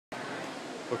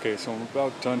Okay, so I'm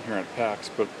about done here at PAX,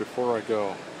 but before I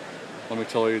go, let me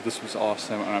tell you this was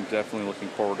awesome, and I'm definitely looking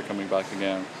forward to coming back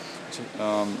again.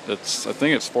 I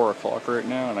think it's 4 o'clock right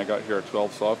now, and I got here at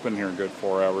 12, so I've been here a good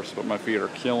 4 hours, but my feet are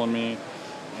killing me,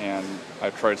 and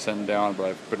I've tried sitting down, but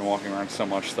I've been walking around so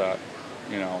much that,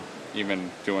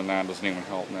 even doing that doesn't even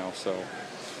help now. So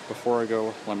before I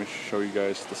go, let me show you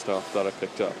guys the stuff that I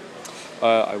picked up.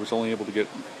 I was only able to get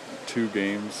 2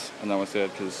 games, and that was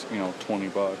it, because,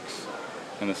 $20.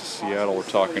 And this is Seattle we're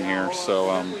talking here,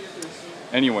 so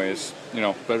anyways,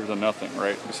 better than nothing,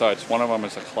 right? Besides, one of them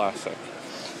is a classic.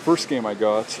 First game I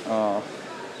got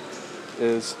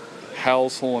is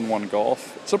Hal's Hole-in-One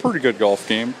Golf. It's a pretty good golf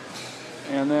game.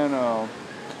 And then,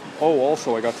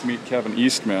 also I got to meet Kevin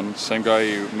Eastman, same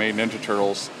guy who made Ninja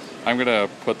Turtles. I'm gonna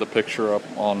put the picture up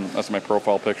as my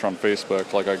profile picture on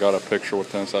Facebook. Like, I got a picture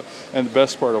with him and stuff. And the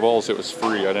best part of all is it was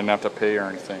free. I didn't have to pay or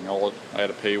anything. All I had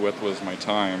to pay with was my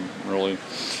time, really.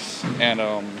 And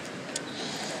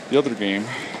the other game,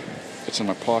 it's in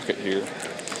my pocket here,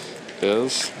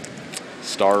 is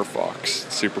Star Fox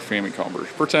Super Famicom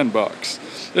version for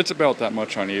 $10. It's about that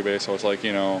much on eBay, so it's like,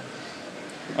 I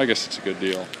guess it's a good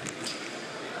deal.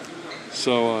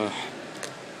 So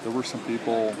there were some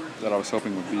people that I was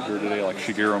hoping would be here today, like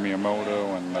Shigeru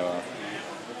Miyamoto and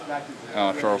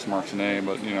Charles Martinet,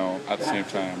 but at the same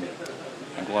time,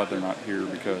 I'm glad they're not here,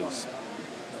 because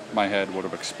my head would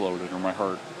have exploded or my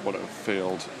heart would have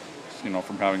failed,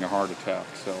 from having a heart attack.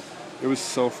 So it was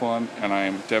so fun, and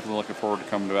I'm definitely looking forward to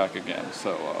coming back again.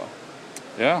 So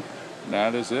yeah,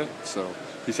 that is it. So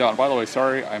peace out. And by the way,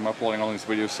 sorry I'm uploading all these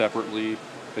videos separately.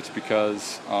 It's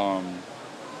because I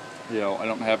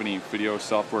don't have any video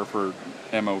software for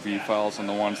MOV files, and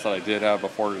the ones that I did have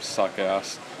before just suck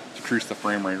ass. To decrease the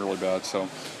frame rate really bad. So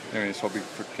anyways, hope you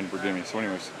can forgive me. So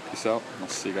anyways, peace out, and I'll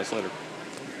see you guys later.